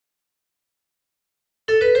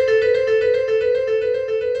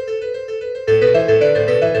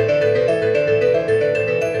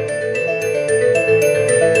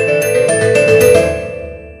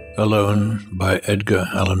Alone by Edgar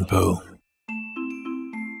Allan Poe.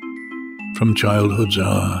 From childhood's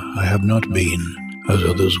hour I have not been as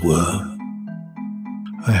others were.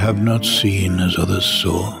 I have not seen as others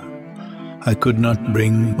saw. I could not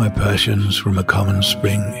bring my passions from a common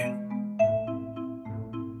spring.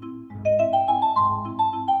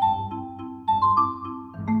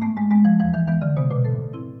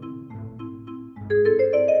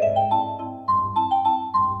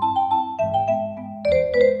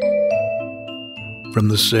 From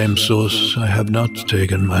the same source I have not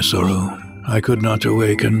taken my sorrow. I could not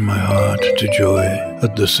awaken my heart to joy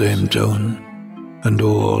at the same tone, and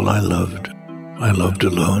all I loved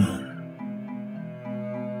alone.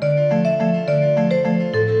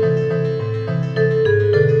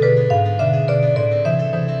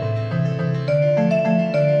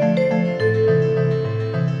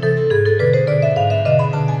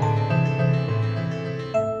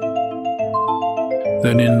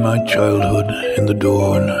 Then in my childhood, in the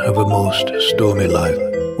dawn of a most stormy life,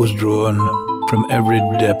 was drawn from every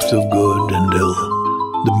depth of good and ill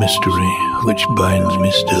the mystery which binds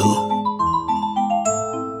me still.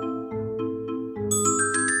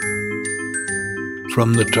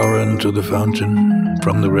 From the torrent to the fountain,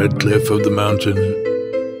 from the red cliff of the mountain,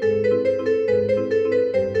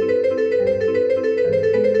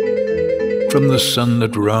 from the sun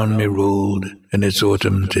that round me rolled in its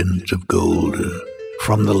autumn tint of gold,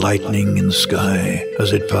 from the lightning in the sky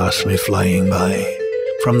as it passed me flying by,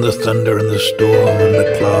 from the thunder and the storm and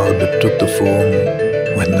the cloud that took the form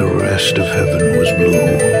when the rest of heaven was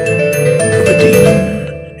blue, of a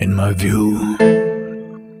demon in my view.